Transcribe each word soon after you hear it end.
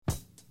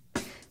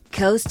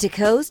Coast to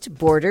coast,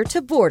 border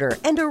to border,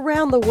 and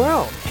around the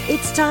world,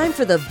 it's time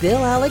for The Bill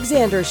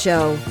Alexander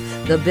Show.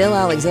 The Bill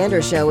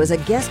Alexander Show is a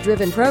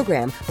guest-driven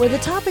program where the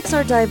topics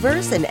are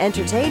diverse and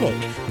entertaining.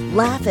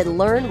 Laugh and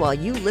learn while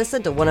you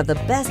listen to one of the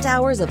best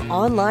hours of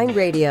online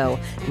radio.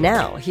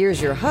 Now,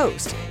 here's your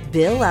host,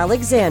 Bill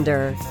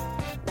Alexander.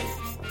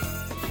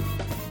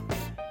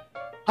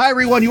 Hi,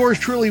 everyone. Yours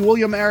truly,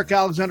 William Eric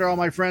Alexander. All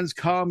my friends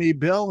call me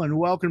Bill, and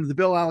welcome to the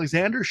Bill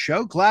Alexander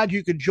Show. Glad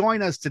you could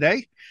join us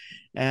today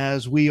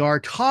as we are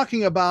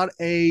talking about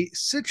a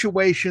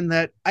situation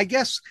that I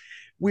guess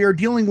we are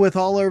dealing with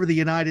all over the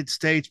United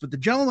States. But the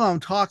gentleman I'm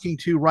talking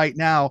to right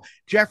now,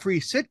 Jeffrey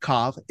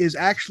Sitkoff, is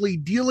actually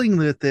dealing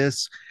with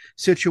this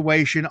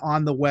situation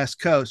on the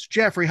West Coast.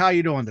 Jeffrey, how are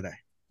you doing today?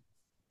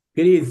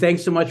 Good evening.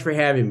 Thanks so much for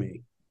having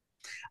me.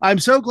 I'm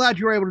so glad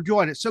you were able to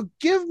join us. So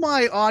give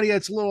my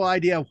audience a little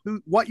idea of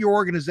what your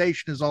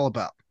organization is all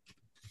about.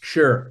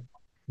 Sure.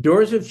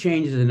 Doors of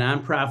Change is a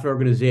nonprofit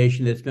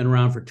organization that's been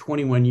around for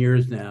 21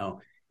 years now,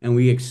 and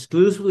we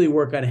exclusively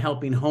work on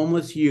helping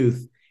homeless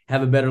youth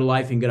have a better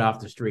life and get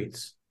off the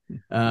streets.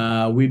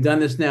 We've done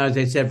this now, as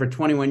I said, for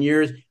 21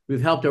 years.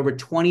 We've helped over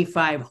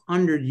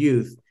 2,500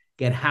 youth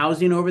get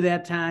housing over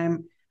that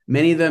time.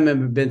 Many of them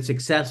have been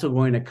successful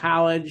going to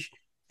college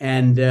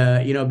and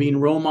being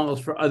role models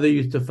for other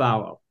youth to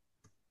follow.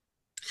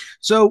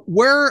 So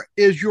where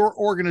is your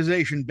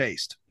organization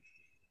based?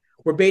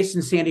 We're based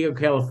in San Diego,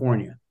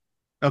 California.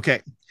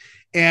 Okay.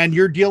 And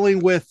you're dealing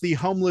with the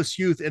homeless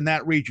youth in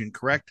that region,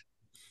 correct?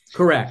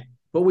 Correct.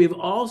 But we've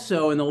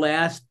also, in the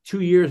last 2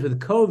 years with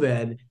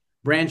COVID,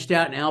 branched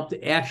out and helped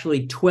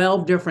actually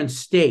 12 different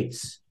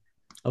states.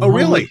 Oh,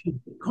 really?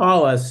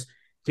 Call us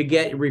to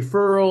get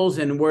referrals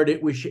and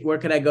where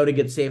could I go to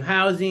get safe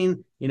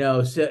housing,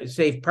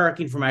 safe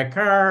parking for my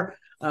car.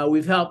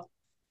 We've helped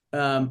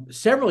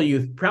several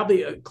youth,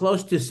 probably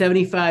close to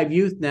 75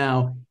 youth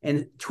now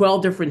in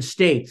 12 different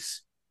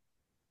states,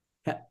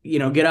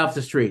 get off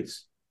the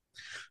streets.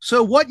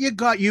 So what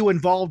got you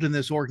involved in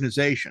this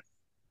organization?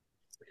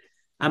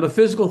 I'm a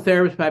physical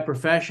therapist by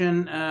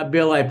profession,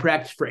 Bill. I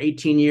practiced for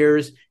 18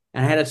 years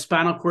and I had a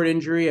spinal cord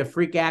injury, a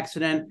freak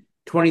accident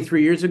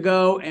 23 years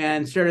ago,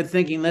 and started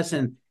thinking,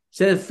 listen,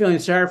 instead of feeling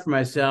sorry for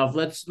myself,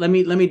 let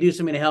me do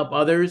something to help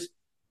others,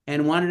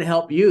 and wanted to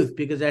help youth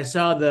because I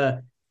saw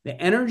the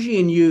energy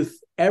in youth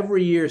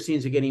every year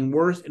seems to be getting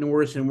worse and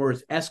worse and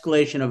worse,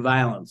 escalation of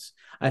violence.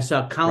 I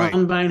saw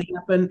Columbine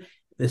happen,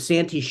 the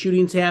Santee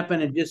shootings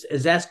happen, and just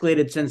has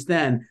escalated since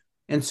then.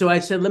 And so I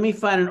said, let me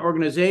find an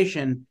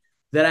organization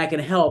that I can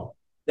help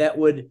that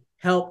would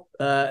help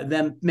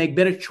them make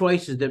better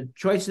choices. The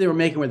choices they were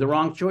making were the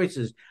wrong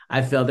choices.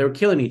 I felt they were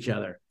killing each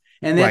other.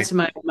 And that's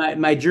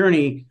my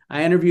journey.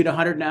 I interviewed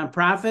 100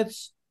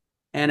 nonprofits,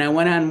 and I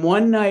went on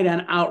one night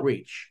on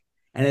outreach.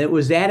 And it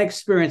was that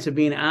experience of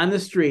being on the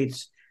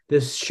streets to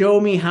show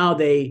me how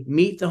they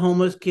meet the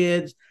homeless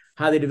kids,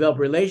 how they develop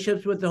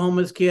relationships with the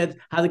homeless kids,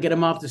 how they get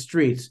them off the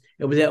streets.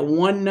 It was that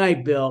one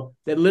night, Bill,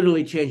 that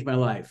literally changed my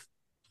life.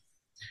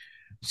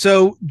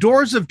 So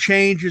Doors of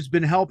Change has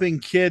been helping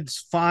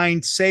kids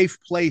find safe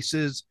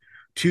places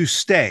to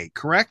stay,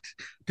 correct?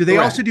 Do they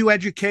also do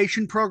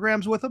education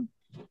programs with them?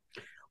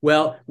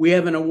 Well, we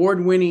have an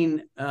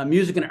award-winning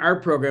music and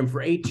art program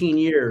for 18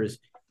 years,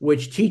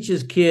 which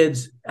teaches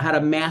kids how to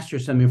master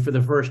something for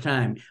the first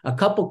time. A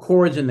couple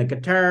chords in the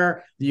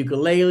guitar, the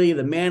ukulele,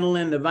 the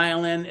mandolin, the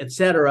violin,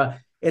 etc.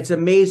 It's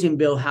amazing,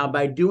 Bill, how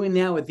by doing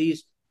that with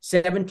these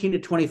 17 to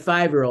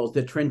 25-year-olds,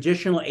 the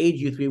transitional age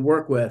youth we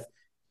work with,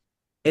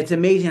 it's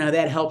amazing how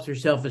that helps their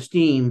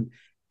self-esteem.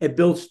 It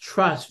builds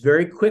trust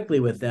very quickly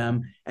with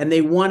them, and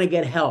they want to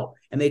get help,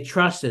 and they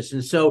trust us.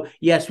 And so,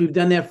 yes, we've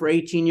done that for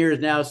 18 years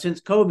now.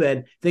 Since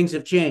COVID, things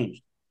have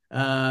changed.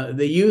 The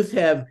youth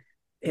have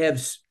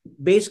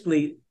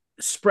basically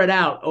spread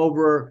out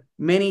over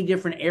many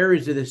different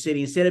areas of the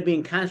city. Instead of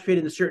being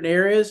concentrated in certain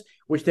areas,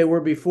 which they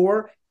were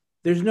before,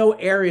 there's no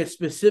area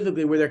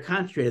specifically where they're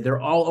concentrated.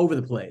 They're all over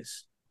the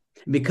place.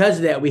 Because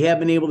of that, we have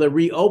been able to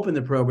reopen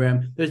the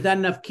program. There's not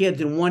enough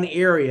kids in one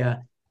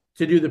area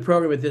to do the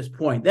program at this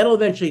point. That'll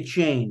eventually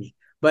change.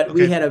 But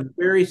we had a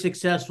very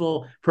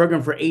successful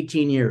program for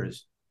 18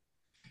 years.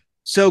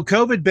 So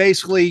COVID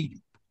basically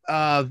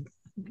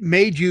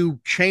made you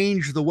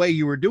change the way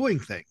you were doing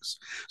things.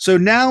 So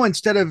now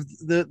instead of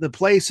the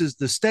places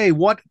to stay,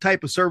 what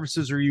type of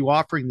services are you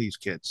offering these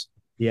kids?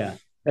 Yeah,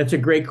 that's a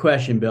great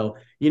question, Bill.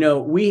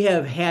 We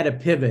have had a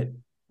pivot,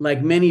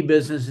 like many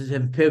businesses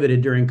have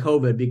pivoted during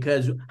COVID,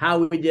 because how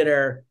we did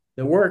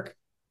the work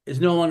is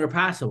no longer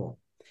possible.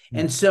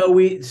 And so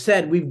we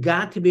said, we've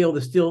got to be able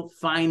to still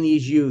find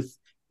these youth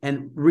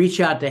and reach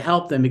out to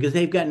help them because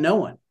they've got no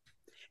one.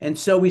 And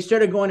so we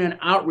started going on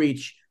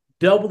outreach,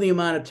 double the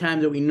amount of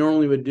time that we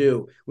normally would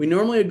do. We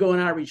normally would go on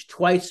outreach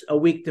twice a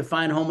week to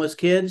find homeless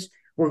kids.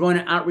 We're going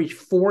to outreach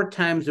 4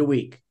 times a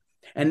week.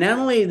 And not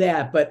only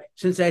that, but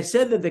since I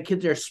said that the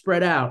kids are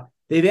spread out,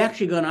 they've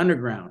actually gone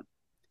underground.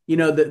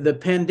 The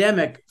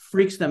pandemic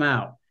freaks them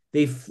out.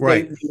 They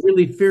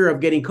really fear of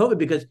getting COVID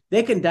because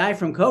they can die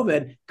from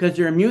COVID because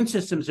their immune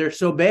systems are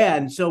so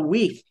bad and so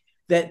weak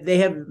that they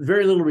have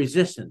very little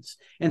resistance.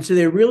 And so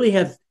they really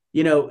have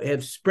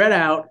spread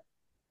out,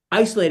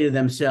 isolated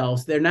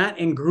themselves. They're not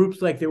in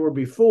groups like they were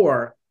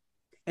before.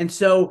 And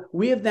so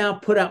we have now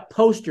put up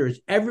posters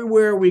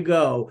everywhere we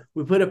go.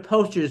 We put up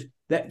posters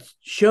that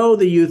show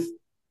the youth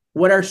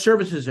what our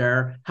services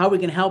are, how we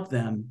can help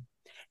them.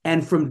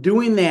 And from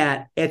doing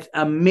that, it's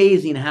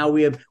amazing how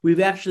we've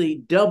actually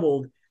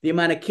doubled the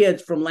amount of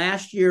kids from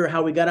last year,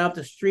 how we got off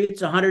the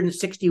streets,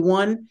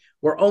 161.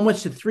 We're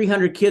almost at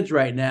 300 kids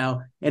right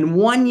now. In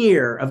 1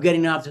 year of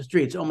getting off the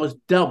streets, almost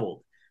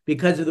doubled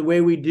because of the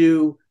way we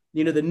do,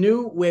 the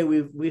new way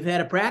we've had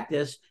to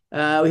practice. We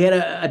had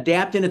to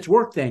adapt in its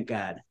work, thank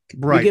God.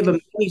 Right. We give them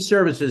many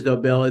services, though,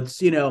 Bill. It's,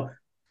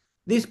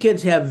 these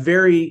kids have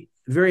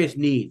various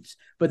needs.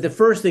 But the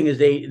first thing is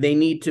they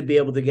need to be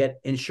able to get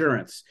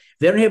insurance. If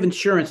they don't have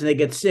insurance and they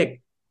get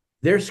sick,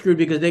 they're screwed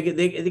because they got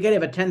to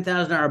have a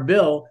 $10,000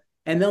 bill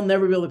and they'll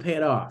never be able to pay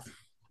it off.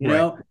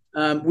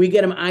 We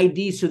get them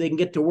ID so they can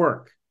get to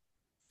work.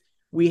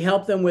 We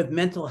help them with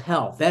mental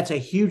health. That's a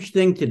huge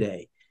thing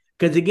today.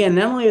 Because again,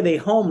 not only are they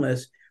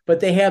homeless, but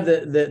they have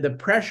the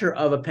pressure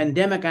of a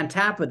pandemic on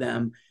top of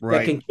them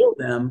that can kill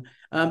them.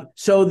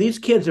 So these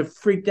kids have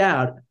freaked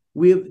out.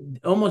 We've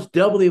almost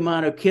double the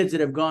amount of kids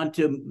that have gone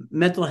to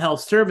mental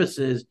health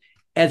services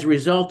as a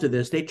result of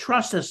this. They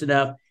trust us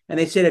enough. And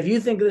they said, if you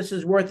think this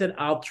is worth it,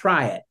 I'll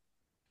try it.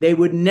 They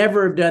would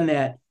never have done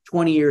that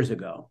 20 years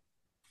ago.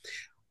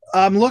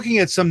 I'm looking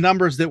at some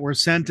numbers that were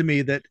sent to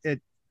me that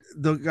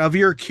of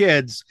your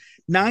kids,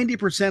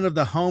 90% of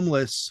the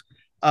homeless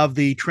of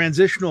the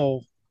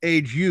transitional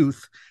age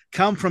youth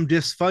come from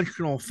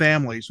dysfunctional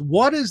families.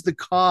 What is the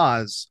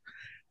cause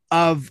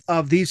of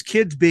these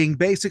kids being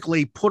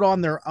basically put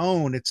on their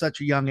own at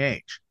such a young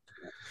age?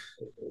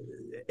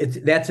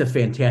 That's a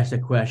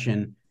fantastic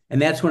question.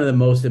 And that's one of the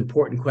most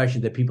important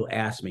questions that people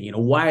ask me.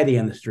 Why are they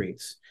on the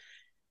streets?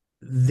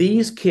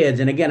 These kids,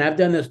 and again, I've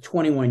done this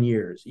 21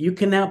 years. You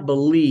cannot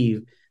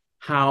believe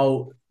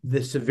how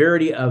the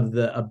severity of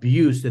the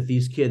abuse that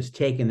these kids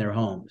take in their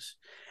homes.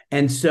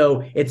 And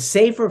so it's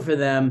safer for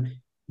them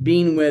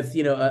being with,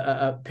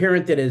 a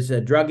parent that is a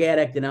drug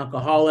addict, an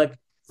alcoholic,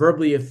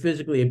 verbally or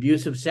physically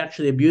abusive,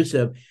 sexually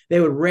abusive.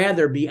 They would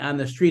rather be on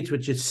the streets,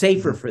 which is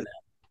safer for them,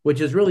 which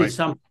is really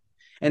something.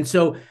 And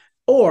so,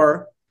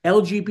 or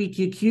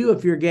LGBTQ,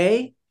 if you're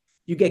gay,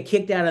 you get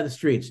kicked out of the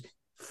streets.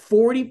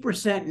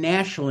 40%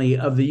 nationally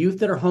of the youth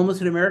that are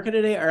homeless in America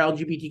today are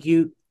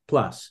LGBTQ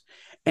plus.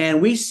 And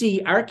we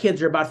see our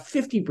kids are about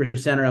 50%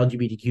 are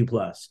LGBTQ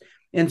plus.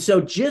 And so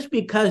just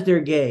because they're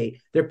gay,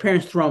 their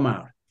parents throw them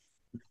out.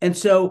 And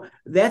so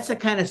that's the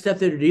kind of stuff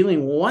that they're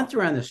dealing with. Once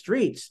they're on the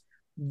streets,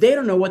 they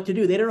don't know what to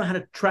do. They don't know how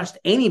to trust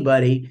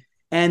anybody.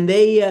 And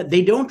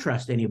they don't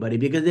trust anybody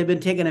because they've been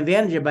taken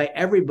advantage of by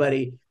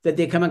everybody that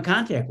they come in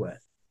contact with.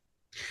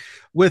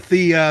 With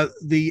the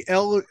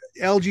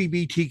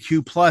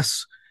LGBTQ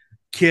plus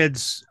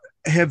kids,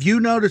 have you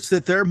noticed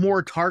that they're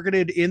more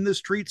targeted in the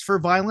streets for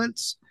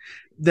violence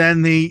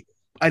than the,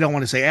 I don't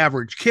want to say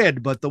average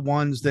kid, but the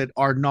ones that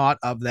are not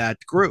of that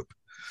group?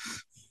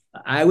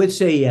 I would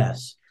say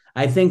yes.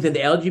 I think that the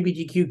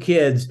LGBTQ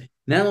kids,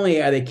 not only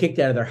are they kicked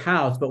out of their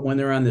house, but when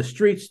they're on the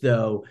streets,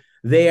 though,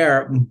 they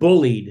are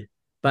bullied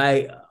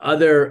by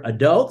other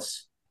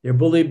adults. They're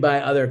bullied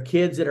by other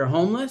kids that are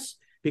homeless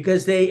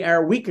because they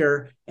are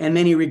weaker in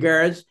many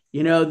regards,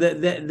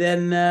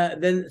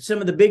 than some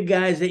of the big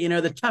guys that,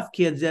 the tough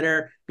kids that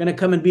are going to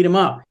come and beat them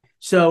up.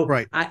 So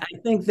I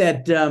think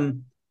that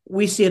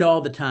we see it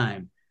all the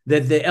time,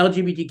 that the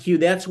LGBTQ,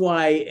 that's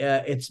why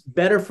it's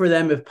better for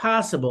them if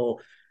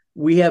possible.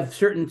 We have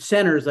certain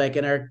centers like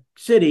in our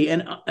city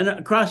and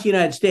across the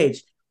United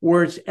States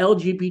where it's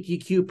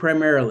LGBTQ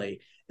primarily.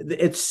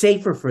 It's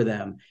safer for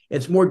them.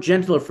 It's more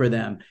gentler for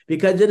them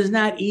because it is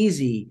not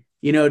easy,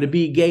 to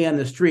be gay on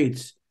the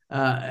streets.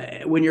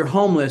 When you're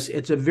homeless,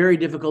 it's a very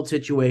difficult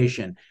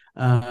situation.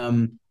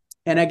 And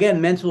again,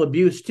 mental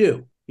abuse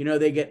too.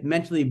 They get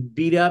mentally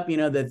beat up,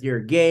 that you're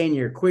gay and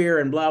you're queer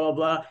and blah, blah,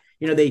 blah.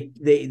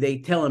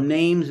 They tell them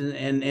names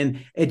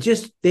and it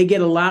just, they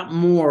get a lot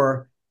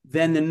more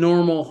than the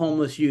normal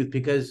homeless youth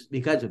because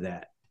of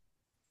that.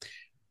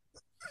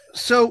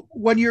 So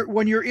when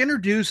you're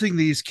introducing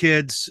these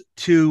kids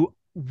to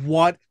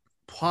what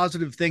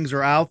positive things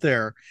are out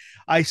there,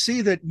 I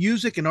see that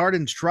music and art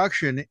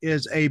instruction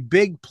is a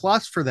big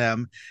plus for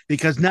them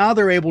because now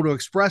they're able to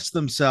express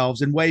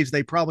themselves in ways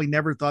they probably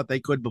never thought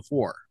they could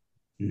before.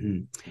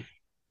 Mm-hmm.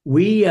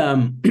 We,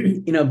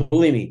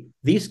 believe me,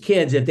 these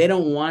kids, if they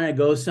don't want to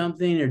go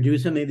something or do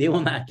something, they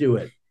will not do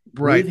it.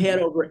 Right. We've had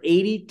over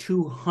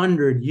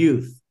 8,200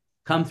 youth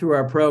come through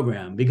our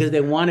program because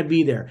they want to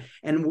be there.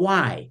 And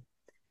why?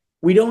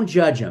 We don't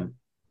judge them.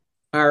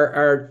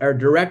 Our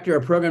director,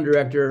 our program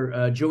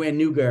director, Joanne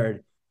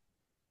Newgard,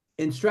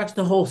 instructs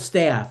the whole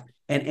staff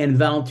and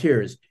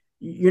volunteers.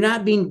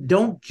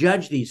 Don't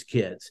judge these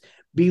kids.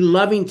 Be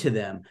loving to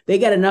them. They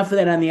got enough of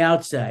that on the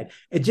outside.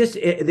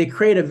 They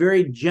create a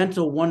very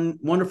gentle,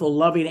 wonderful,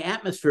 loving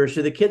atmosphere.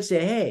 So the kids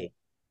say, hey,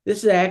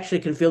 this actually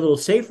can feel a little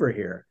safer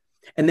here.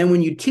 And then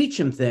when you teach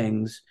them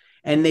things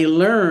and they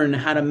learn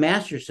how to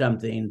master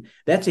something,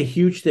 that's a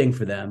huge thing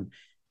for them.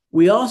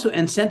 We also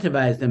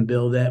incentivize them,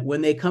 Bill, that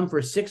when they come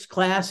for 6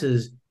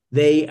 classes,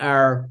 they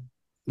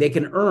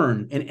can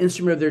earn an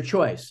instrument of their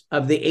choice.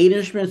 Of the 8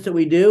 instruments that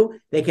we do,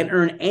 they can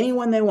earn any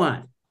one they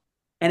want.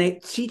 And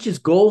it teaches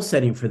goal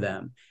setting for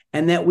them.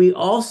 And that we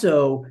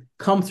also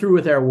come through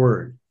with our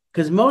word,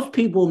 because most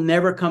people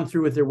never come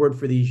through with their word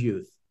for these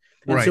youth.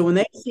 And so when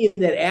they see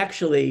that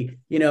actually,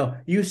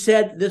 you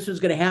said this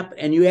was going to happen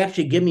and you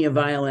actually give me a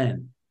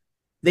violin,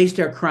 they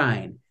start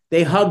crying.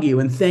 They hug you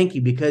and thank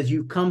you because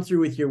you've come through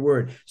with your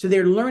word. So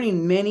they're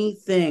learning many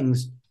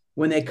things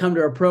when they come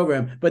to our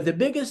program. But the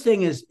biggest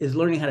thing is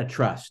learning how to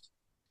trust.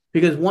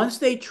 Because once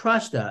they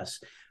trust us,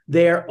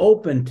 they're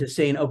open to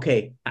saying,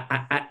 okay,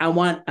 I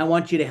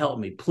want you to help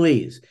me,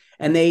 please.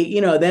 And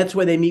that's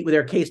why they meet with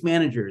their case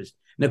managers.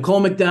 Nicole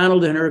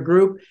McDonald and her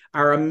group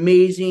are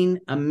amazing,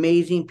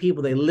 amazing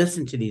people. They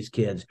listen to these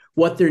kids,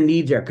 what their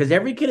needs are, because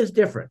every kid is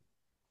different.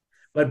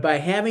 But by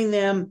having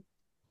them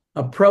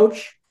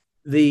approach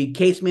the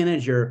case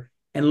manager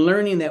and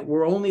learning that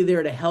we're only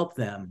there to help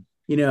them,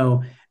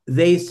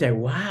 they say,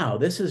 wow,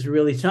 this is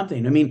really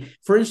something. I mean,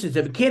 for instance,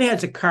 if a kid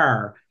has a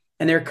car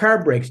and their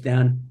car breaks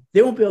down,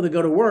 they won't be able to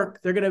go to work.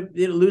 They're going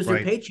to lose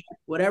their paycheck,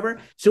 whatever.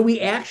 So we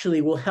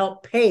actually will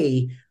help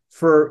pay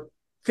for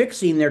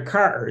fixing their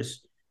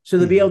cars so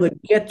they'll be able to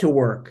get to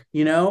work,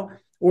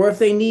 or if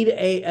they need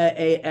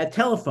a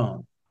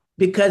telephone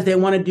because they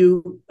want to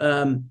do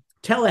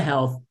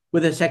telehealth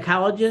with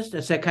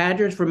a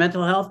psychiatrist for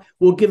mental health,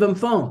 we'll give them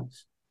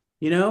phones,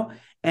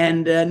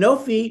 and no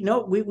fee.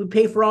 No, we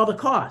pay for all the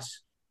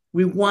costs.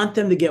 We want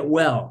them to get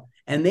well.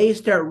 And they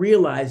start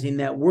realizing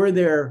that we're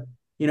their,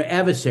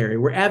 adversary.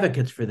 We're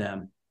advocates for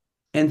them.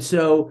 And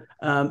so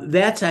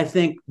that's, I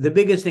think, the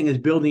biggest thing is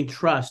building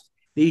trust.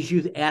 These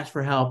youth ask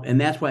for help, and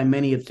that's why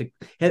many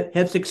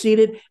have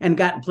succeeded and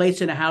gotten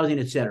placed into housing,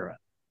 et cetera.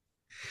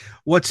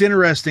 What's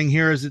interesting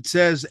here is it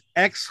says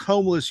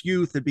ex-homeless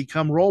youth that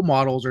become role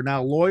models are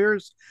now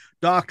lawyers,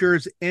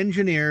 doctors,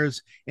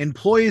 engineers,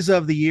 employees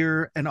of the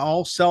year, and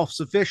all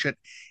self-sufficient.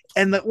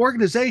 And the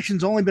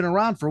organization's only been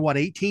around for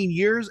 18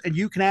 years. And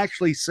you can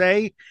actually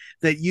say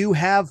that you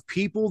have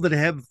people that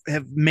have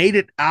made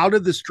it out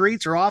of the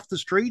streets or off the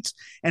streets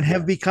and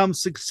have become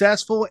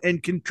successful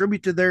and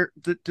contribute to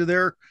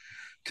their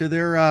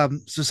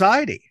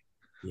society.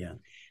 Yeah.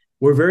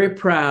 We're very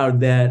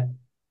proud that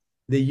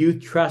the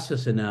youth trust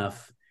us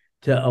enough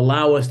to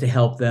allow us to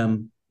help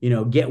them,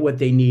 get what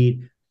they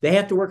need. They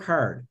have to work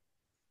hard.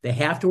 If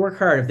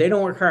they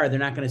don't work hard, they're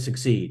not going to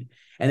succeed.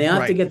 And they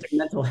have to get their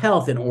mental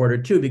health in order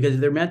too, because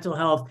if their mental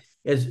health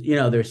is,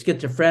 they're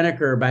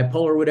schizophrenic or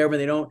bipolar or whatever,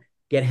 they don't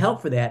get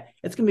help for that,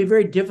 it's going to be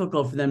very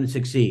difficult for them to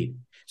succeed.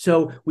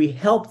 So we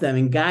help them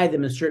and guide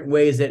them in certain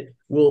ways that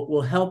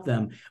will help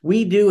them.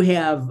 We do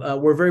have,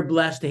 we're very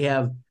blessed to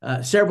have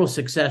several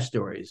success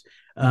stories.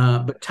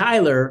 But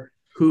Tyler,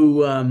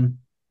 who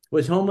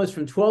was homeless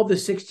from 12 to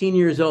 16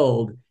 years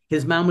old,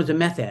 his mom was a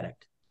meth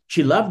addict.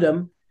 She loved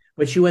him,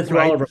 but she went through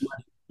all of her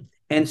money.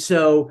 And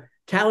so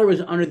Tyler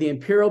was under the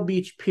Imperial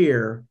Beach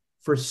Pier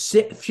for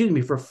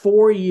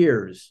 4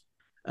 years,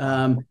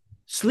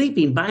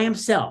 sleeping by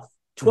himself,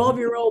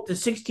 12-year-old to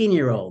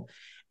 16-year-old.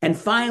 And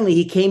finally,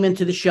 he came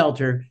into the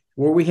shelter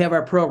where we have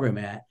our program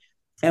at,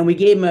 and we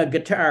gave him a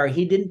guitar.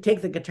 He didn't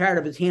take the guitar out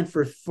of his hand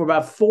for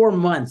about 4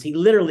 months. He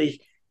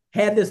literally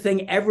had this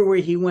thing everywhere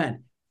he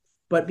went.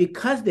 But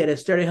because of that, it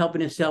started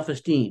helping his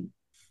self-esteem.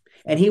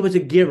 And he was a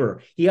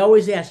giver. He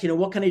always asked,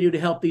 what can I do to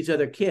help these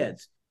other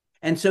kids?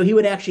 And so he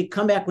would actually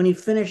come back when he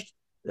finished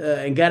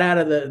and got out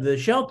of the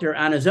shelter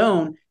on his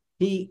own.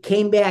 He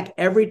came back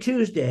every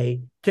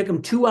Tuesday, took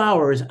him 2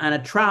 hours on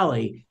a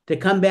trolley to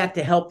come back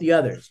to help the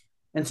others.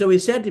 And so he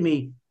said to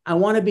me, I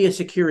want to be a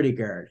security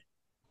guard.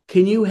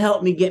 Can you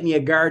help me get me a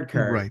guard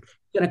card? Right.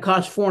 It's going to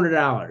cost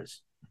 $400.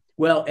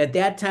 Well, at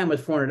that time it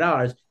was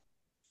 $400.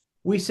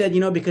 We said,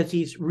 because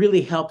he's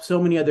really helped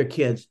so many other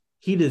kids,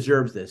 he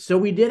deserves this. So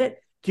we did it.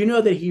 Do you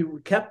know that he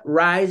kept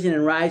rising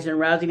and rising and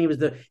rising? He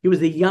was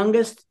the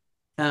youngest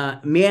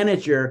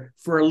manager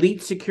for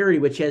Elite Security,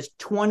 which has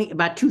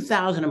about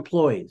 2,000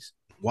 employees.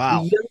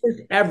 Wow. The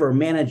youngest ever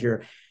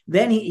manager.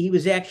 Then he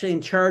was actually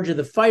in charge of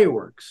the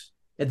fireworks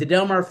at the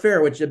Del Mar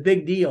Fair, which is a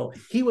big deal.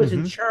 He was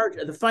in charge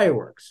of the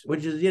fireworks,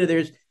 which is,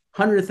 there's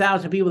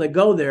 100,000 people that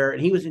go there,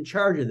 and he was in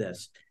charge of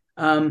this.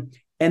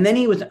 And then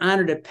he was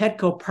honored at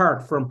Petco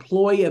Park for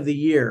Employee of the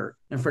Year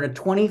in front of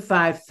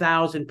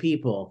 25,000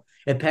 people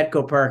at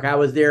Petco Park. I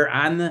was there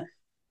on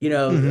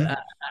the,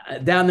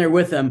 down there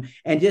with him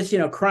and just,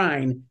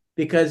 crying,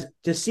 because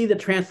to see the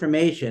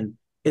transformation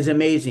is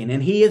amazing.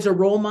 And he is a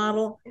role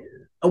model.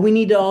 We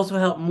need to also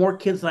help more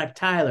kids like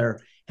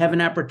Tyler have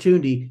an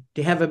opportunity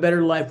to have a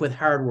better life with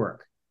hard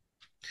work.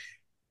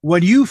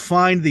 When you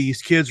find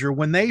these kids, or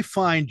when they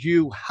find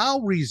you, how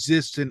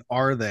resistant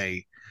are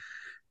they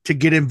to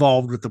get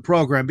involved with the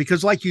program?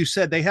 Because like you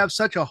said, they have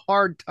such a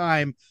hard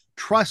time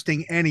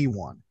trusting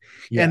anyone.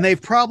 Yeah. And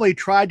they've probably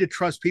tried to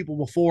trust people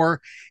before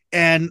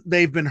and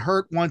they've been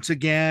hurt once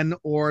again,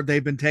 or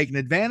they've been taken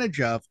advantage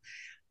of.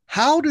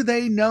 how do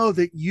they know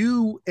that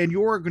you and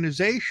your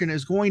organization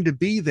is going to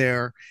be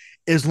there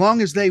as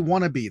long as they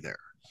want to be there?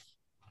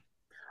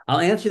 I'll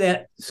answer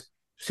that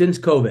since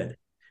COVID,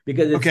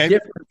 because it's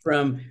different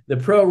from the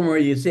program where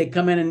you say,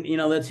 come in and,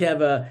 let's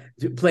have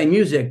play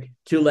music,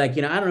 to like,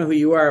 I don't know who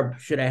you are.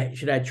 Should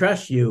I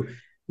trust you?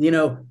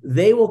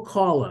 They will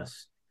call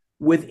us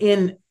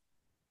within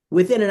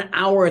an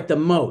hour at the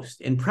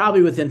most, and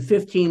probably within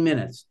 15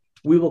 minutes.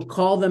 We will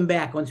call them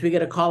back. Once we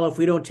get a call, if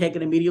we don't take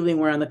it immediately and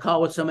we're on the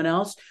call with someone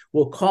else,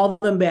 we'll call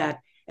them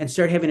back and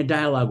start having a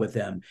dialogue with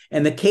them.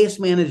 And the case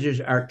managers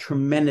are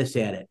tremendous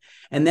at it.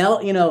 And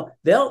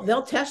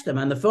they'll test them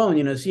on the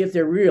phone, see if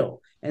they're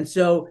real. And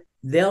so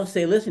they'll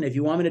say, listen, if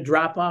you want me to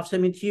drop off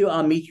something to you,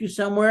 I'll meet you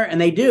somewhere.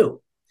 And they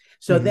do.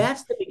 So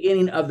that's the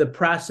beginning of the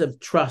process of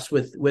trust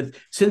with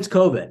since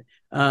COVID,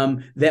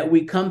 that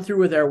we come through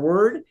with our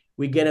word.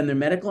 We get them their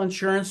medical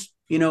insurance,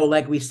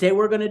 like we say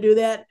we're going to do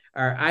that,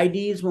 our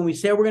IDs when we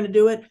say we're going to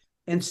do it.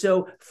 And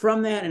so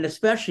from that, and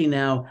especially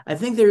now, I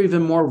think they're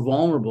even more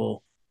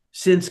vulnerable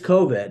since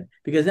COVID,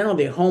 because not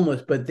only are they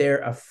homeless, but they're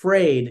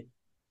afraid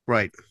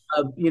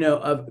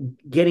of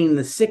getting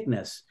the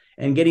sickness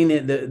and getting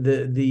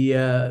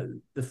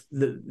the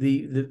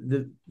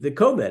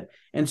COVID.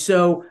 And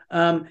so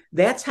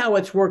that's how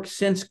it's worked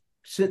since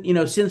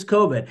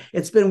COVID.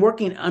 It's been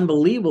working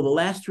unbelievable. The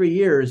last 3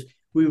 years,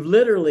 we've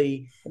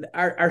literally,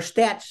 our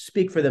stats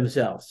speak for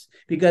themselves,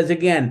 because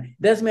again,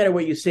 it doesn't matter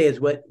what you say, is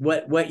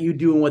what you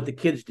do and what the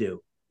kids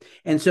do.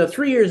 And so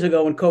 3 years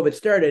ago when COVID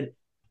started,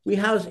 we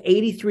housed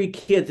 83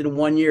 kids in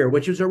 1 year,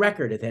 which was a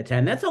record at that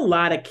time. That's a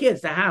lot of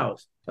kids to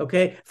house,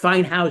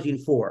 find housing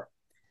for.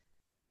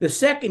 The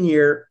second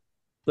year,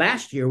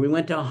 last year, we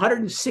went to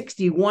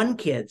 161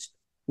 kids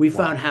we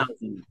found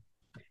housing.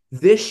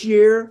 This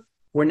year,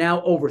 we're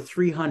now over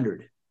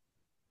 300.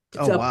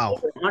 It's up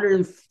over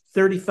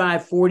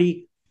 135,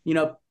 40,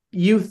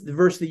 youth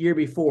versus the year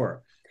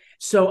before.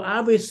 So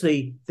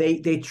obviously,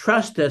 they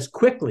trust us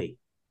quickly.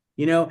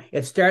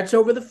 It starts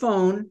over the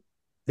phone.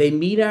 They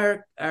meet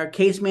our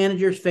case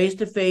managers face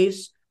to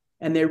face,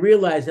 and they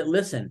realize that,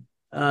 listen,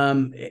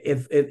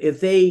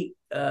 if they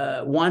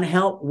want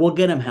help, we'll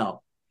get them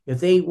help. If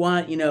they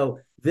want,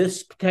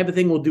 this type of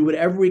thing, we'll do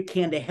whatever we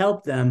can to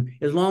help them,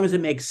 as long as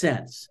it makes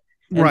sense.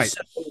 And right.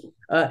 So,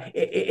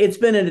 it's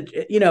been,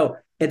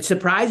 it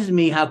surprises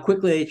me how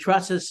quickly they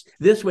trust us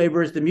this way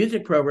versus the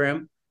music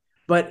program,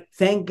 but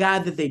thank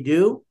God that they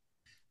do.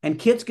 And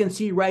kids can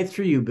see right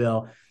through you,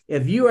 Bill.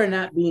 If you are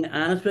not being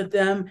honest with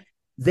them,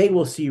 they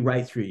will see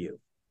right through you.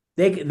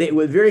 They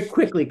would very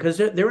quickly, because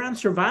they're on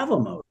survival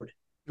mode.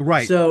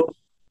 Right. So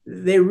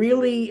they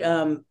really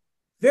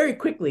very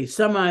quickly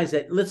surmise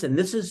that, listen,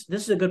 this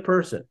is a good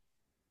person.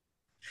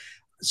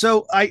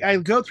 So I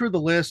go through the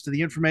list of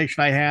the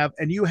information I have,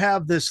 and you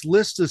have this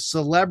list of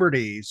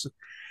celebrities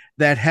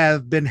that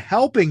have been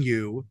helping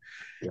you.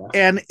 Yeah.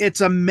 And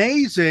it's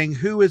amazing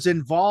who is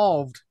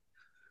involved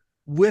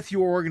with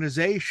your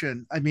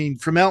organization. I mean,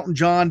 from Elton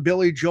John,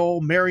 Billy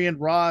Joel, Marion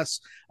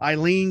Ross,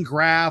 Eileen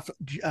Graff,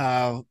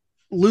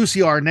 Lucy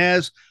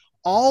Arnaz,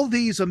 all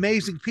these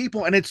amazing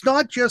people. And it's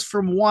not just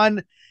from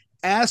one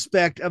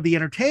aspect of the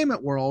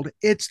entertainment world,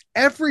 it's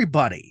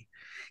everybody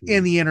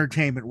in the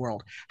entertainment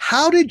world.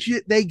 How did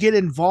they get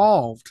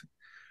involved,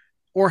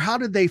 or how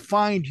did they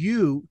find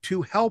you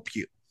to help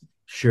you?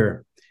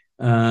 Sure.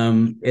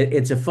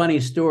 It's a funny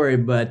story,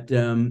 but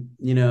I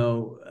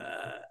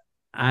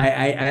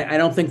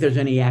don't think there's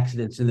any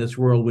accidents in this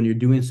world when you're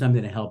doing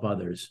something to help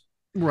others.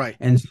 Right.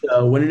 And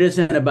so when it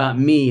isn't about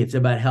me, it's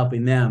about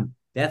helping them.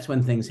 That's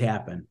when things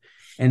happen.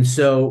 And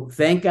so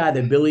thank God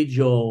that Billy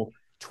Joel,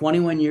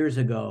 21 years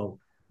ago,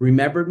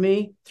 remembered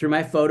me through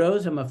my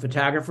photos. I'm a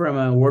photographer. I'm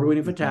an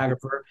award-winning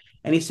photographer.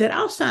 And he said,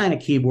 I'll sign a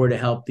keyboard to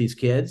help these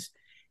kids.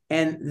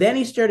 And then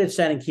he started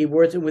signing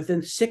keyboards. And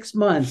within 6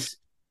 months,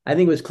 I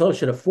think it was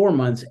closer to 4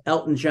 months,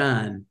 Elton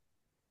John,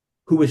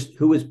 who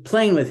was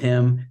playing with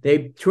him,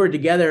 they toured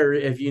together.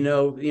 If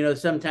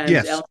sometimes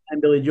yes. Elton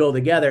and Billy Joel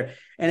together.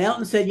 And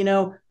Elton said,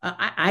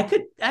 I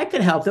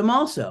could help them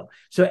also.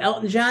 So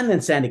Elton John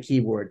then signed a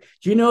keyboard.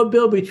 Do you know,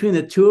 Bill, between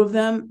the two of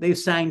them, they've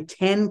signed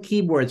 10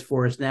 keyboards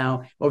for us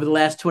now over the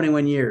last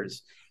 21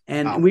 years.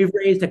 And we've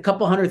raised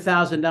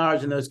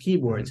 $200,000 in those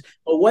keyboards. Mm-hmm.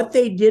 But what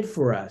they did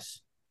for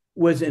us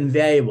was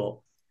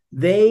invaluable.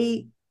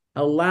 They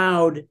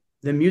allowed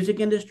the music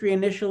industry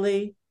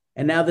initially,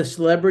 and now the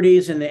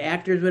celebrities and the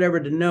actors, whatever,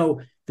 to know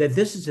that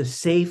this is a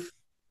safe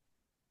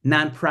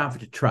nonprofit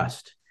to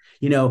trust.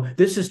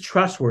 This is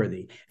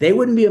trustworthy. They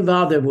wouldn't be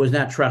involved if it was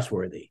not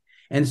trustworthy.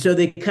 And so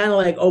they kind of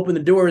like open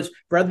the doors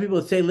for other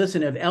people to say,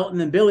 listen, if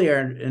Elton and Billy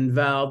are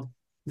involved,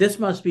 this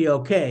must be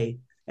okay.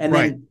 And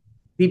right. Then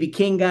B.B.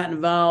 King got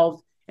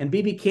involved, and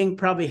B.B. King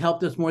probably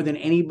helped us more than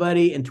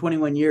anybody in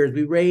 21 years.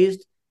 We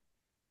raised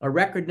a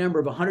record number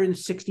of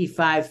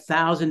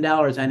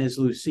 $165,000 on his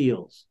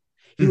Lucille's.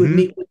 He would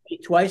meet with me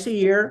twice a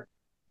year,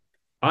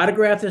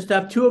 autograph this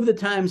stuff. 2 of the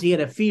times he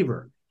had a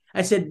fever.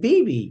 I said,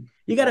 BB,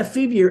 you got a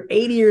fever. You're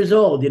 80 years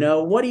old.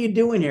 What are you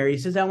doing here? He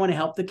says, I want to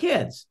help the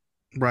kids.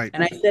 Right.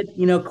 And I said,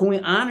 can we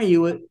honor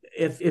you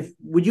if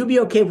would you be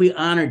okay if we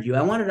honored you?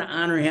 I wanted to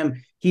honor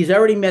him. He's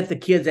already met the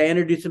kids. I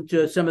introduced him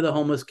to some of the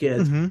homeless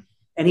kids,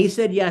 and he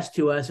said yes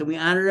to us. And we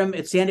honored him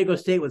at San Diego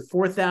State with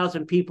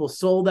 4,000 people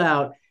sold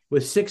out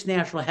with 6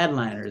 national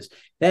headliners.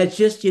 That's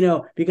just,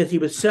 because he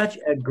was such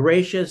a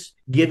gracious,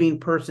 giving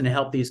person to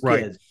help these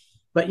kids.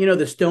 Right. But,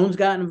 the Stones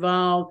got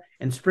involved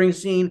and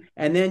Springsteen.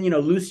 And then,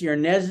 Lucy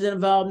Arnaz is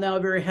involved now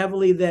very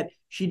heavily, that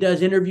she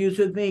does interviews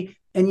with me.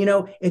 And,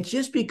 it's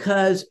just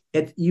because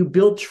you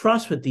build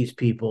trust with these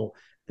people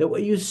that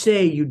what you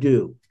say, you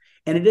do.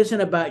 And it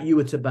isn't about you,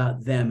 it's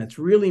about them. It's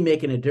really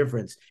making a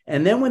difference.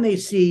 And then when they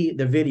see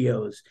the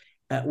videos,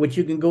 which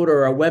you can go to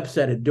our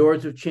website at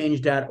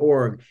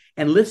doorsofchange.org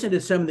and listen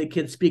to some of the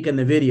kids speak in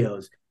the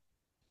videos,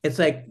 it's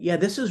like, yeah,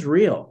 this is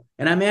real.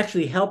 And I'm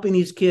actually helping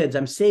these kids.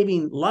 I'm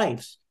saving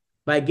lives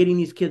by getting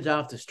these kids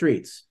off the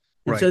streets.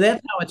 And so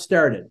that's how it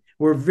started.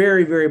 We're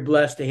very, very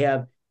blessed to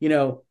have,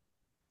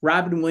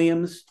 Robin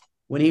Williams,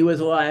 when he was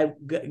alive,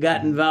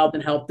 got involved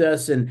and helped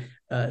us. And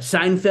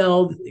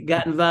Seinfeld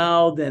got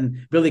involved,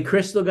 and Billy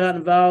Crystal got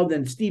involved,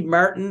 and Steve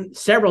Martin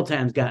several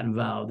times got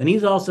involved. And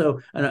he's also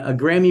a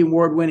Grammy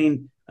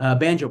Award-winning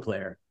banjo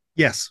player.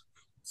 Yes.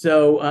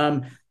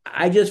 So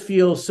I just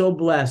feel so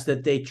blessed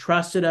that they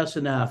trusted us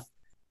enough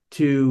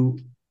to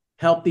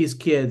help these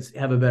kids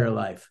have a better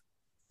life.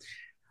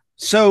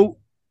 So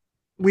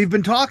we've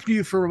been talking to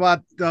you for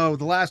about the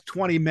last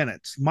 20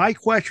 minutes. My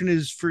question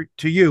is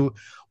to you,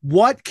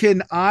 what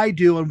can I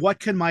do and what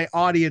can my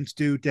audience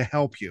do to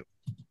help you?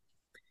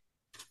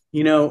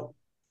 There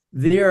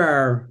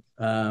are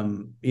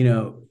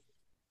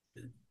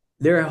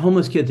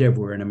homeless kids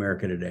everywhere in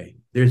America today.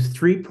 There's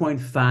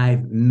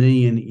 3.5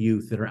 million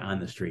youth that are on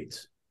the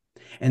streets.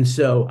 And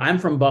so I'm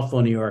from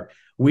Buffalo, New York.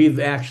 We've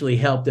actually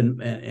helped and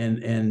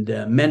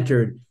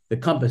mentored the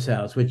Compass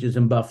House, which is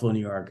in Buffalo, New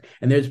York.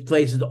 And there's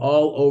places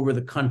all over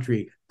the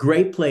country,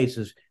 great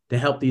places to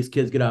help these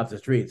kids get off the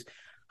streets.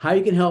 How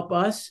you can help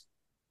us?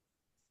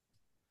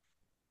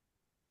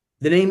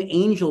 The name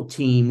Angel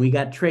Team, we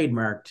got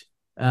trademarked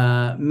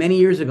many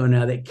years ago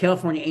now, that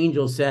California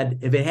Angels said,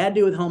 if it had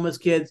to do with homeless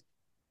kids,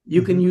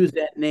 you can use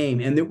that name.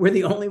 And we're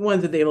the only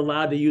ones that they've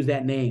allowed to use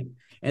that name.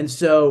 And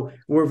so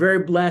we're very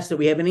blessed that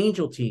we have an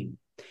Angel Team.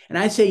 And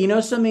I say,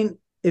 something,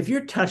 if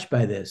you're touched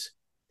by this,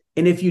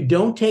 and if you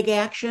don't take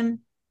action,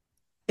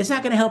 it's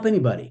not going to help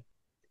anybody.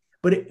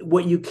 But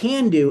what you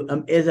can do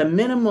is a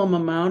minimum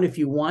amount, if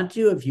you want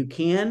to, if you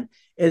can,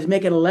 is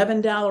make an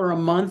 $11 a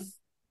month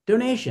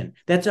donation.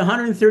 That's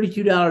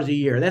 $132 a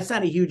year. That's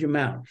not a huge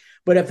amount.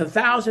 But if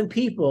 1,000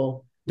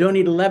 people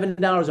donate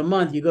 $11 a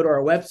month, you go to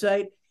our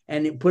website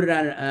and you put it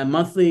on a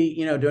monthly,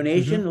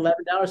 donation,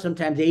 $11,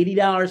 sometimes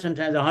 $80,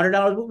 sometimes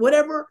 $100,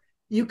 whatever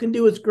you can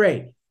do is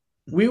great.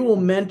 We will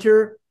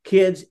mentor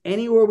kids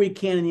anywhere we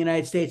can in the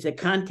United States that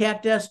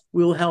contact us.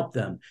 We will help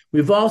them.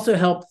 We've also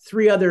helped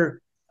 3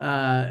 other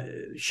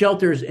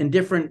shelters in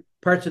different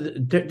parts of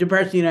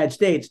the United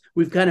States.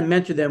 We've kind of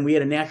mentored them. We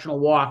had a national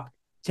walk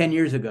 10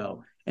 years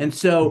ago. And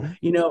so,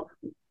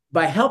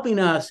 by helping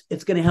us,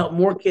 it's going to help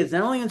more kids,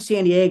 not only in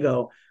San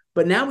Diego,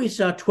 but now we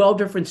saw 12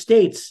 different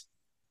states,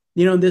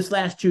 this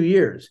last 2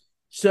 years.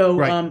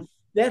 So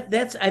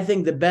that's, I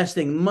think, the best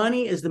thing.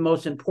 Money is the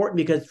most important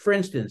because, for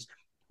instance,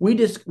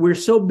 we're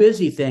so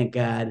busy, thank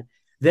God,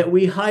 that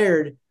we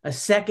hired a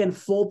second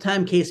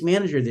full-time case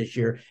manager this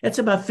year. That's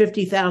about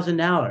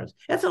 $50,000.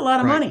 That's a lot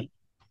of money,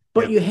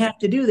 but you have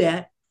to do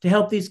that to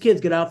help these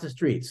kids get off the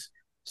streets.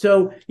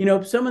 So,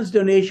 someone's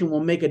donation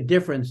will make a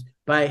difference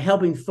by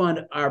helping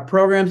fund our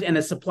programs and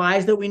the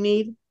supplies that we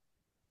need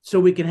so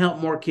we can help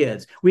more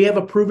kids. We have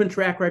a proven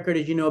track record,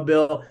 as you know,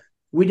 Bill.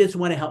 We just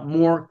want to help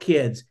more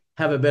kids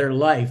have a better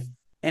life.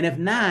 And if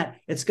not,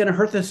 it's going to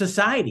hurt the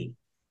society.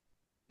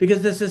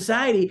 Because the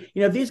society,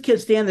 if these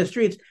kids stay on the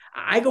streets,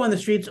 I go on the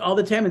streets all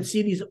the time and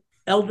see these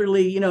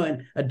elderly,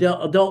 and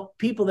adult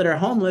people that are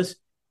homeless.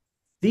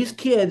 These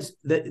kids,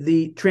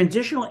 the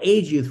transitional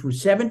age youth from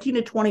 17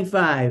 to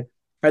 25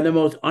 are the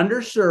most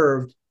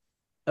underserved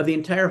of the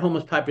entire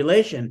homeless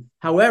population.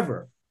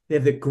 However, they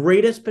have the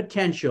greatest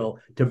potential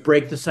to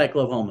break the cycle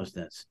of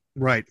homelessness.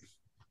 Right.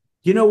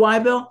 You know why,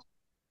 Bill?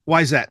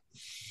 Why is that?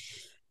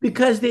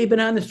 Because they've been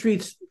on the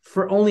streets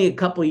for only a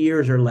couple of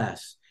years or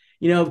less.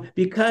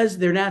 Because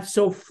they're not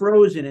so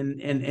frozen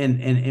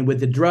and with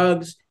the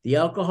drugs, the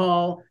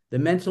alcohol, the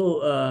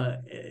mental,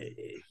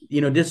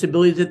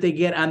 disabilities that they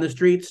get on the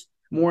streets,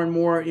 more and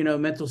more,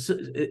 mental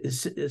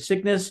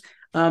sickness.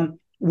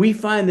 We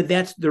find that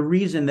that's the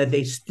reason that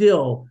they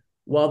still,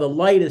 while the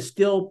light is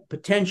still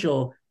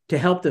potential to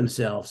help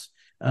themselves,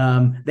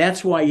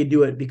 that's why you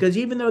do it. Because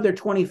even though they're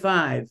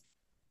 25,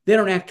 they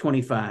don't act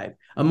 25.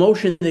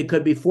 Emotionally, they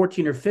could be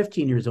 14 or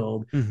 15 years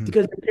old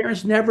because their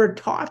parents never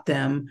taught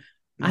them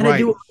how to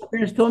do what my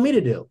parents told me to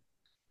do.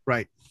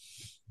 Right.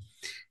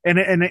 And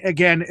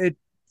again,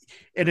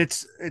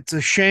 it's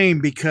a shame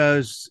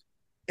because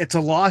it's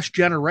a lost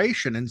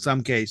generation in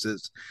some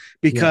cases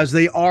because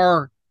they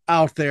are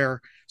out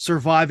there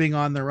surviving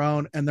on their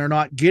own, and they're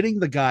not getting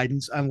the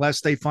guidance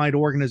unless they find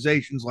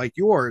organizations like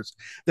yours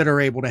that are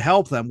able to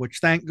help them, which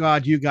thank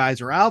God you guys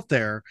are out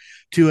there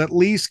to at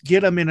least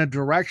get them in a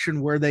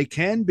direction where they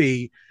can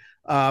be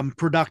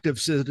productive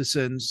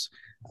citizens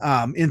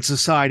in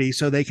society,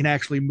 so they can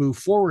actually move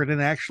forward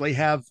and actually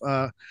have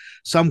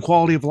some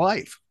quality of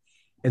life.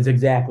 It's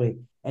exactly.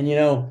 And, you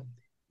know,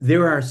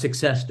 there are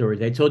success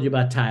stories. I told you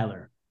about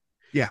Tyler.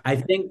 Yeah. I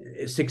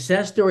think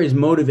success stories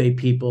motivate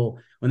people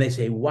when they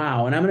say,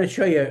 wow. And I'm going to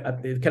show you.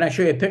 Can I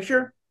show you a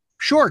picture?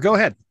 Sure. Go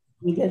ahead.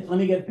 Let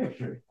me get a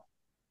picture.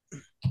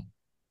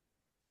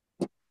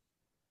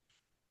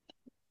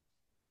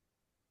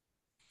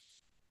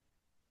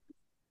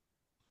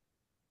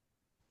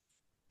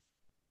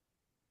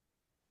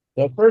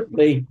 So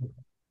firstly,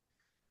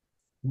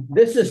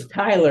 this is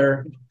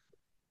Tyler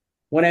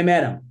when I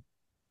met him.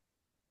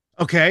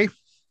 Okay.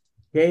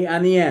 Okay,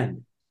 on the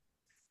end.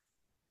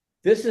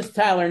 This is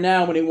Tyler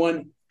now when he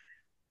won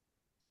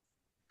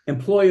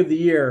Employee of the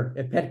Year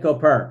at Petco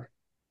Park.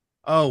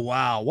 Oh,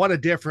 wow. What a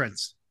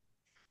difference.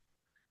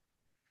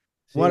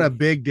 See? What a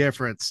big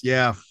difference.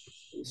 Yeah.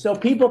 So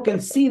people can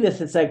see this.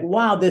 It's like,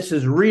 wow, this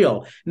is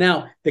real.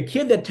 Now, the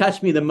kid that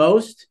touched me the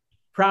most,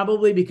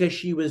 probably because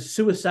she was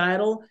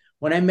suicidal,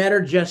 when I met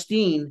her,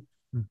 Justine,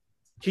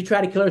 she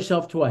tried to kill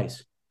herself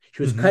twice.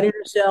 She was cutting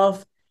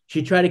herself.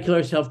 She tried to kill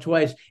herself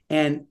twice.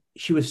 And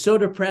she was so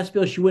depressed,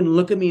 Bill, she wouldn't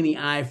look at me in the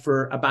eye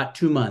for about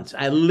 2 months.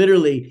 I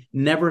literally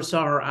never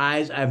saw her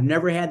eyes. I've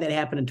never had that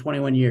happen in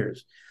 21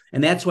 years.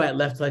 And that's why it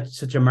left like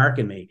such a mark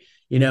in me.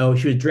 You know,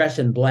 she was dressed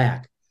in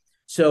black.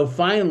 So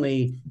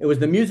finally, it was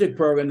the music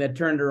program that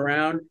turned her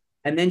around.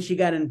 And then she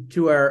got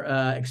into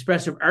our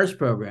expressive arts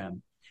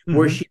program,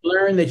 where she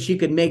learned that she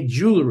could make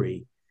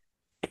jewelry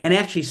and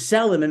actually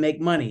sell them and make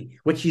money,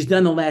 which she's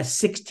done the last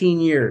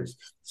 16 years.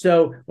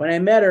 So when I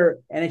met her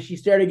and she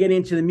started getting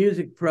into the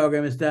music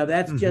program and stuff,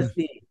 that's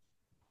Justine.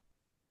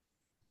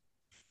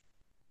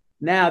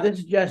 Now, this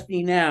is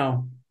Justine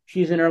now.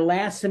 She's in her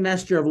last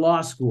semester of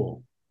law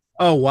school.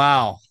 Oh,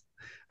 wow.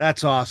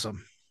 That's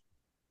awesome.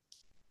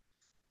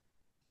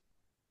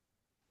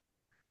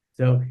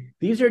 So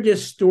these are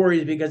just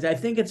stories, because I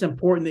think it's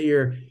important that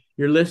your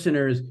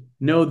listeners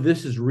know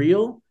this is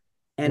real,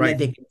 and that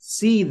they can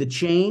see the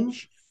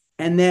change,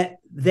 and that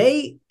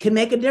they can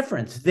make a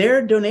difference.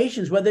 Their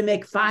donations, whether they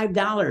make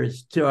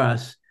 $5 to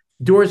us,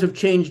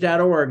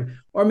 doorsofchange.org,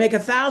 or make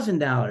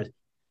 $1,000,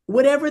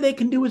 whatever they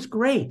can do is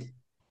great.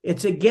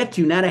 It's a get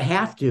to, not a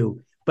have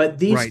to. But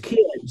these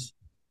kids,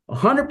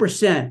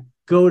 100%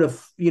 go to,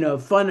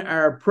 fund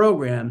our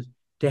programs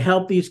to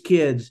help these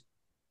kids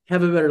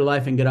have a better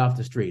life and get off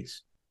the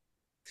streets.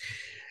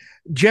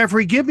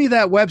 Jeffrey, give me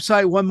that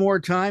website one more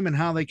time and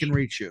how they can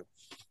reach you.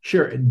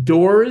 Sure.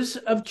 Doors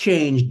of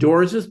Change,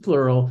 doors is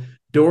plural,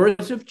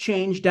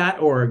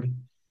 doorsofchange.org.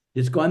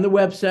 Just go on the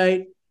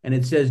website and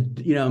it says,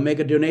 make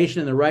a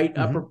donation in the right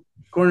upper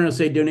corner. It'll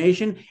say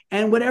donation,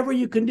 and whatever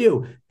you can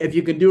do. If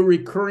you can do a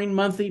recurring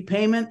monthly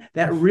payment,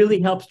 that really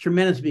helps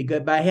tremendously,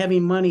 because by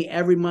having money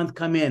every month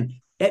come in,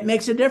 it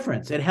makes a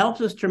difference. It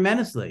helps us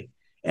tremendously.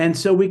 And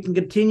so we can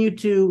continue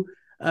to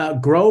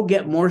grow,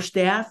 get more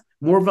staff,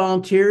 more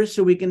volunteers,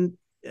 so we can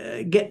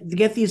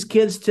get these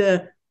kids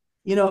to,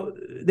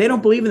 they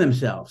don't believe in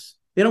themselves.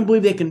 They don't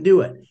believe they can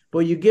do it. But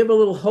you give a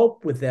little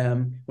hope with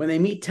them when they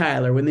meet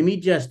Tyler, when they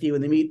meet Justine,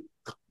 when they meet,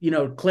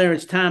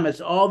 Clarence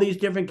Thomas, all these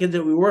different kids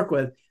that we work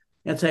with.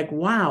 And it's like,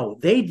 wow,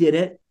 they did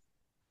it.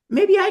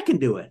 Maybe I can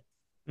do it.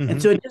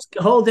 And so it just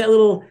holds that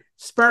little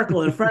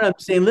sparkle in front of them,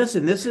 saying,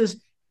 listen, this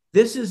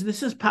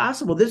is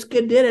possible. This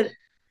kid did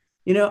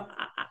it.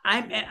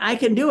 I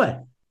can do it.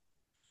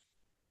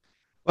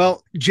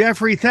 Well,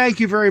 Jeffrey, thank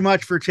you very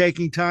much for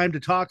taking time to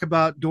talk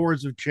about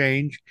Doors of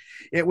Change.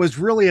 It was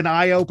really an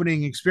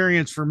eye-opening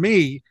experience for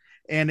me.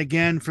 And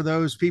again, for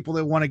those people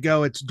that want to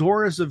go, it's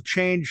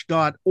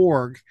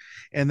doorsofchange.org,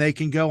 and they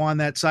can go on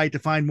that site to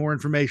find more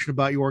information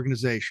about your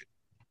organization.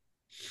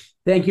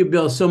 Thank you,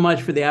 Bill, so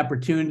much for the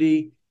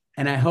opportunity.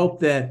 And I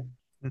hope that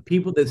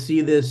people that see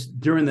this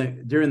during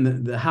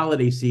the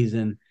holiday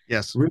season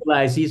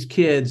realize these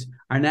kids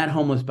are not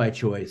homeless by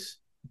choice.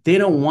 They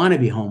don't want to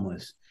be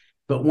homeless.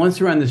 But once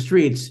they're on the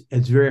streets,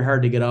 it's very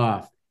hard to get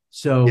off.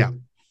 So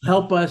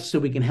help us so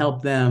we can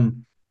help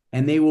them,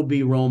 and they will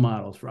be role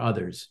models for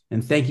others.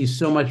 And thank you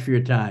so much for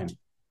your time.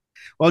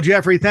 Well,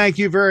 Jeffrey, thank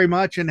you very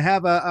much, and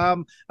have a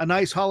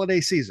nice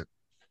holiday season.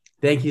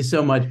 Thank you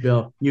so much,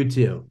 Bill. You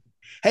too.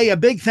 Hey, a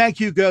big thank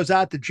you goes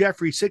out to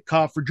Jeffrey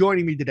Sitkoff for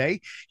joining me today.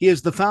 He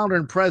is the founder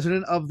and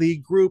president of the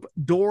group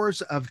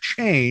Doors of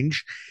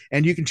Change,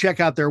 and you can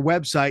check out their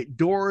website,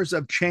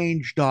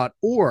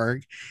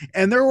 doorsofchange.org.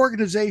 And their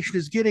organization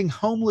is getting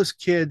homeless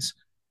kids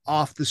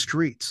off the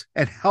streets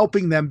and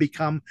helping them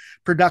become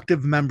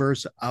productive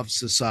members of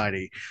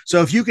society.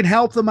 So if you can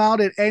help them out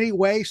in any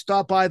way,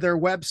 stop by their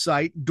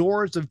website,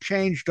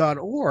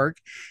 doorsofchange.org.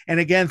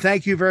 And again,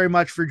 thank you very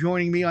much for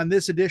joining me on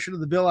this edition of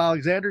the Bill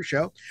Alexander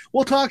Show.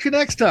 We'll talk to you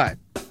next time.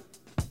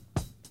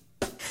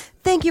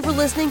 Thank you for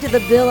listening to The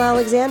Bill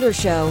Alexander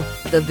Show.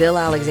 The Bill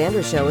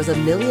Alexander Show is a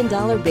 $1 Million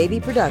Baby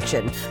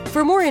production.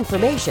 For more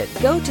information,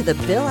 go to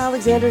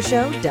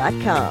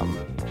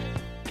thebillalexandershow.com.